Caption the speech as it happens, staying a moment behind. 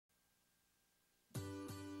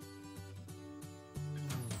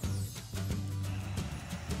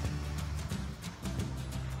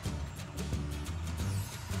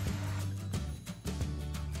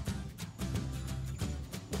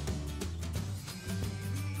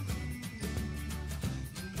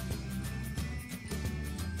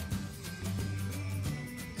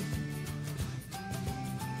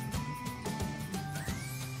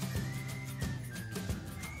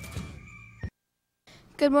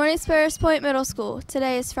Good morning, Sparrows Point Middle School.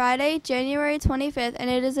 Today is Friday, January 25th, and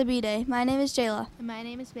it is a B-Day. My name is Jayla. And my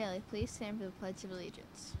name is Bailey. Please stand for the Pledge of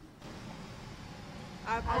Allegiance.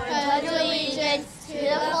 I pledge allegiance to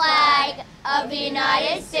the flag of the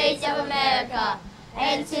United States of America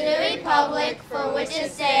and to the republic for which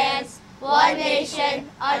it stands, one nation,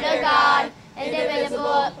 under God,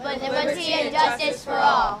 indivisible, with liberty and justice for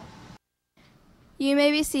all. You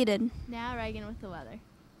may be seated. Now Reagan with the weather.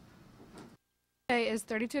 Today is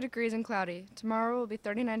 32 degrees and cloudy. Tomorrow will be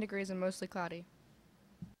 39 degrees and mostly cloudy.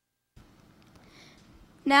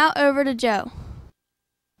 Now over to Joe.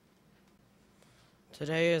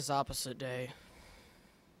 Today is opposite day.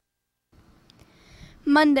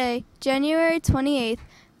 Monday, January 28th,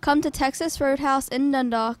 come to Texas Roadhouse in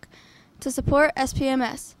Dundalk to support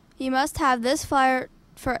SPMS. You must have this flyer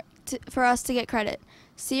for us to get credit.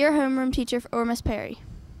 See your homeroom teacher or Miss Perry.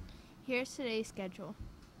 Here's today's schedule.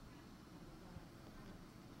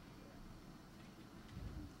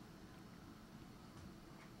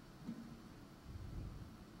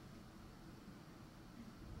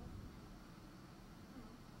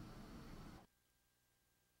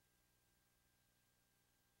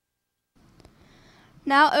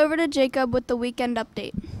 Now over to Jacob with the weekend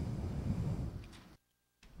update.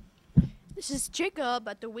 This is Jacob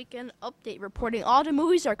at the Weekend Update reporting all the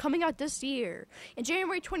movies that are coming out this year. On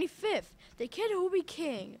January 25th, The Kid Who Will Be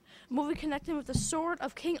King, a movie connecting with the sword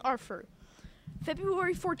of King Arthur.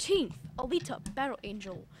 February 14th, Alita, Battle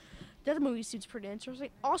Angel. The other movie seems pretty interesting.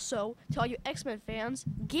 Also, to all you X-Men fans,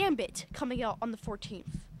 Gambit coming out on the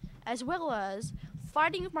 14th. As well as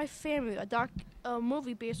Fighting with My Family, a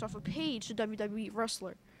movie based off a Paige, the WWE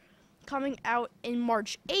wrestler. Coming out in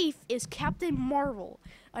March 8th is Captain Marvel,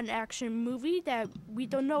 an action movie that we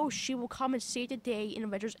don't know if she will come and save the day in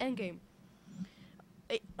Avengers Endgame.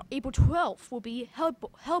 April 12th will be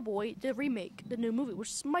Hellboy, the remake, the new movie,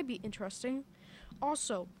 which might be interesting.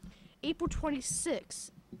 Also, April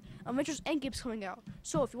 26th, Avengers Endgame is coming out.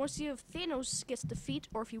 So if you want to see if Thanos gets defeated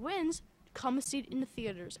or if he wins, come and see it in the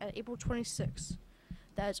theaters at April 26th.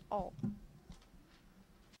 That is all.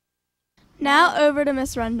 Now over to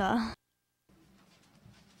Miss Renda.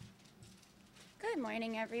 Good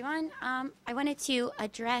morning, everyone. I wanted to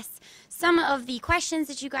address some of the questions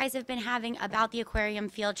that you guys have been having about the aquarium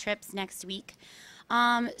field trips next week.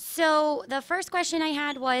 So the first question I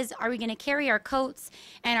had was, are we going to carry our coats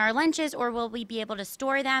and our lunches, or will we be able to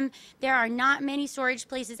store them? There are not many storage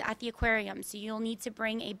places at the aquarium, so you'll need to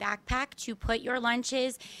bring a backpack to put your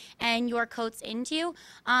lunches and your coats into.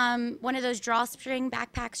 One of those drawstring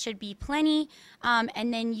backpacks should be plenty,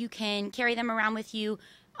 and then you can carry them around with you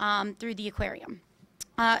through the aquarium.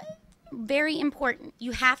 Very important,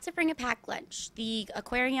 you have to bring a packed lunch. The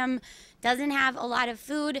aquarium doesn't have a lot of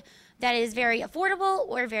food that is very affordable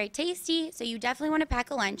or very tasty, so you definitely want to pack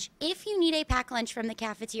a lunch. If you need a packed lunch from the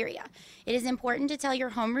cafeteria, it is important to tell your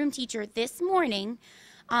homeroom teacher this morning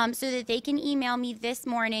so that they can email me this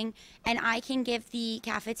morning and I can give the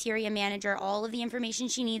cafeteria manager all of the information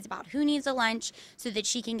she needs about who needs a lunch so that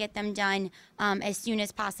she can get them done as soon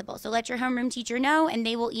as possible. So let your homeroom teacher know and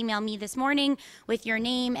they will email me this morning with your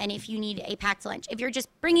name and if you need a packed lunch. If you're just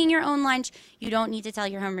bringing your own lunch, you don't need to tell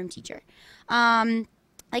your homeroom teacher.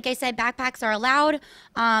 Like I said, backpacks are allowed.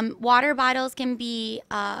 Water bottles can be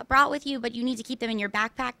brought with you, but you need to keep them in your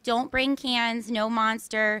backpack. Don't bring cans, no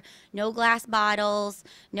Monster, no glass bottles,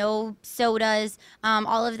 no sodas.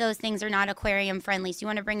 All of those things are not aquarium friendly, so you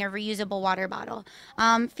want to bring a reusable water bottle.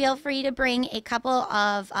 Feel free to bring a couple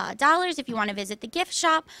of dollars if you want to visit the gift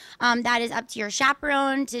shop. That is up to your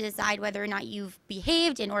chaperone to decide whether or not you've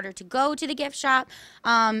behaved in order to go to the gift shop,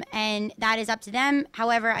 and that is up to them.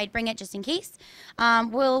 However, I'd bring it just in case.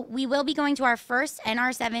 We will be going to our first and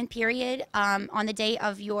our seventh period on the day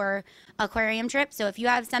of your aquarium trip. So if you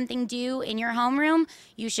have something due in your homeroom,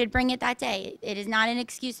 you should bring it that day. It is not an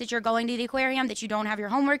excuse that you're going to the aquarium, that you don't have your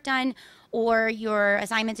homework done or your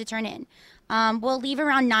assignment to turn in. We'll leave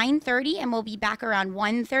around 9:30 and we'll be back around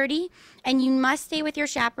 1:30. And you must stay with your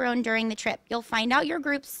chaperone during the trip. You'll find out your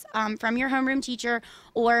groups from your homeroom teacher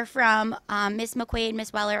or from Miss McQuaid,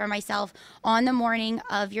 Miss Weller, or myself on the morning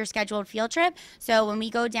of your scheduled field trip. So when we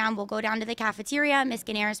go down, we'll go down to the cafeteria. Miss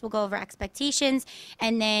Ganaris will go over expectations,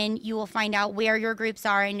 and then you will find out where your groups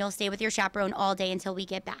are, and you'll stay with your chaperone all day until we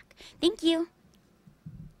get back. Thank you.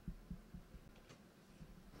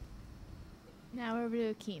 Now over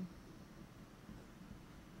to Akeem.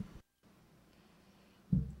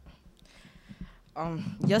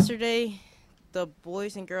 Yesterday, the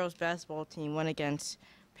boys and girls basketball team went against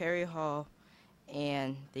Perry Hall,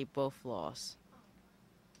 and they both lost.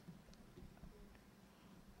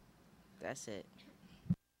 That's it.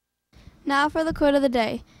 Now for the quote of the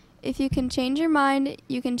day. If you can change your mind,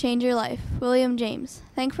 you can change your life. William James.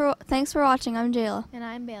 Thanks for watching. I'm Jayla. And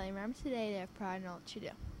I'm Bailey. Remember today to have pride in all that you do.